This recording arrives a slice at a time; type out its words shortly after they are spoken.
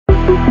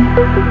Se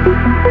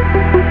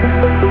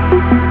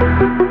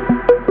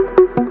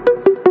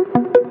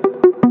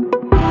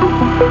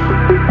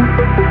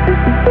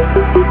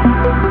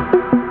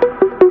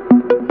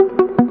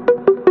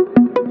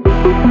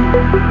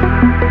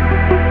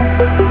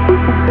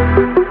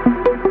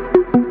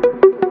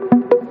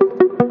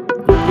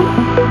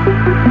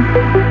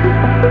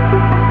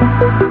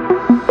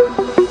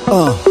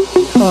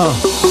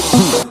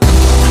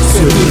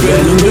eu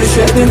tiver no meu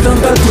chat então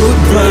tá tudo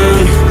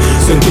bem.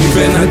 Se eu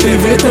tiver na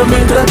TV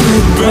também tá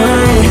tudo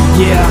bem.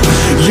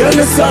 E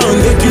olha só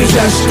onde é que eu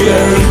já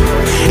cheguei.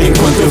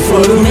 Enquanto eu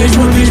for o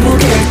mesmo, diz-me o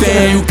que é que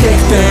tem, o que é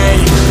que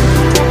tem.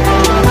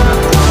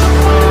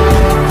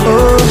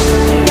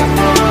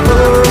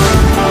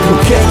 O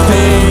que é que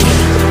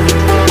tem?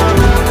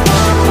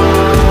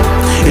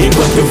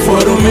 Enquanto eu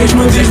for o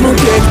mesmo, diz-me o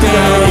que é que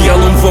tem. E eu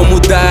não vou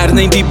mudar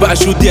nem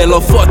debaixo de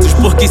holofotes,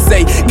 porque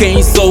sei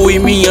quem sou e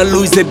minha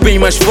luz é bem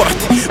mais forte.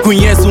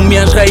 Conheço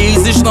minhas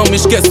raízes, não me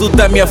esqueço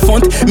da minha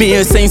fonte.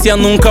 Minha essência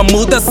nunca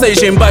muda,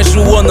 seja embaixo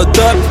ou no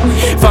top.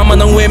 Fama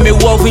não é meu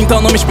alvo,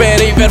 então não me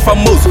esperem ver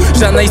famoso.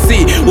 Já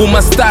nasci uma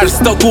star,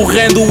 estou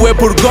correndo é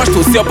por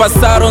gosto. Se eu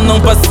passar ou não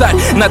passar,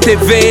 na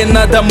TV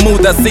nada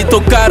muda. Se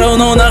tocar ou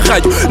não na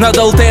rádio,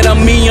 nada altera a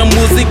minha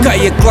música.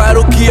 E é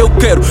claro que eu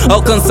quero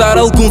alcançar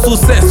algum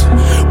sucesso,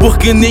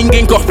 porque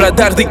ninguém corre pra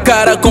dar de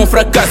cara com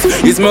fracasso.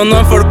 E se meu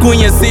nome for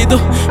conhecido,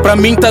 pra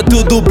mim tá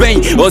tudo bem.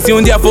 Ou se um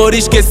dia for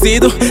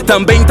esquecido,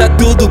 também tá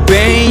tudo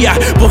bem,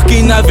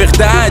 porque na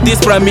verdade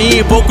isso pra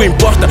mim pouco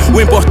importa.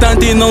 O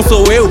importante não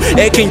sou eu,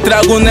 é quem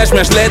trago nas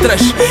minhas letras.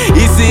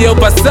 E se eu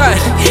passar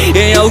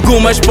em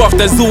algumas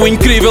portas, o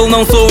incrível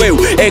não sou eu,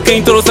 é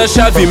quem trouxe a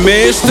chave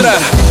mestra.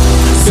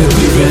 Se eu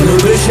tiver no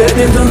meu chat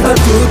então tá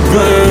tudo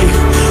bem.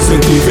 Se eu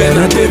tiver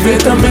na TV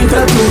também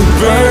tá tudo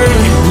bem.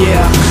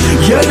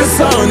 E olha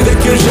só onde é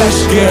que eu já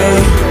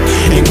cheguei.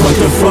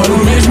 Enquanto eu for o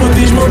mesmo,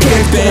 diz-me o que é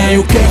que tem,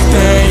 o que é que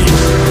tem.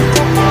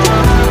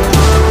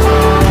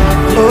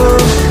 O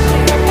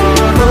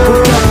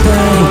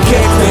que é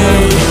que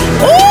tem?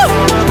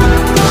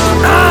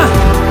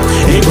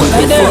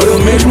 Enquanto eu for o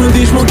mesmo,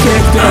 diz-me o que é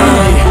que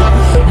tem.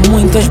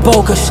 Muitas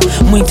bocas,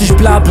 muitos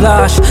blá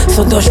blás,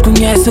 só Deus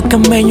conhece o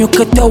caminho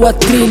que estou a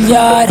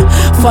trilhar.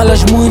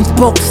 Falas muito,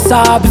 pouco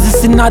sabes, e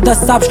se nada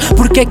sabes,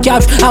 porque é que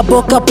abres a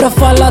boca para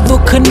falar do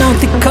que não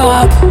te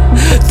cabe?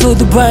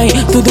 Tudo bem,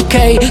 tudo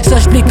ok, se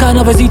explicar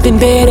não vais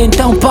entender,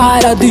 então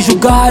para de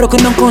julgar o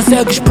que não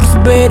consegues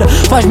perceber.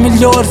 Faz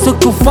melhor se o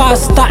que eu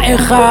faço está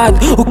errado.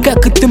 O que é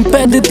que te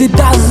impede de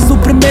dar o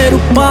primeiro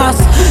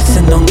passo?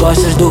 Se não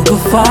gostas do que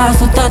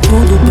faço, tá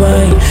tudo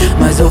bem,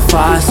 mas eu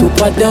faço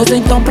para Deus,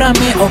 então pra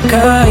mim ok.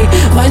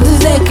 Vais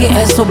dizer que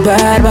é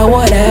soberba,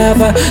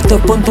 whatever. Teu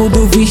ponto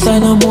de vista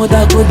não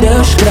muda o que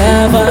Deus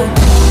escreve.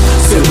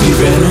 Se eu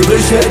tiver no meu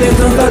chat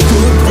então tá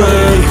tudo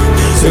bem.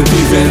 Se eu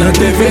tiver na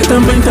TV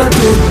também tá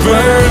tudo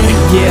bem.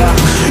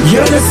 E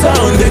olha só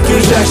onde é que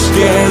eu já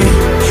cheguei.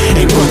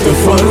 Enquanto eu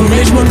for o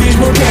mesmo,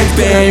 diz-me o que é que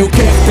tem, o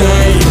que é que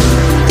tem.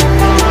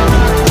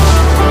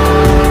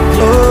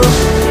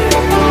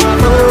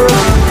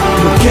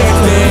 O que é que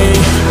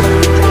tem?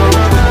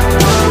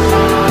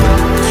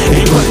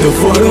 Enquanto eu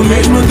for o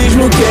mesmo,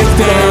 diz-me o que é que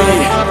tem.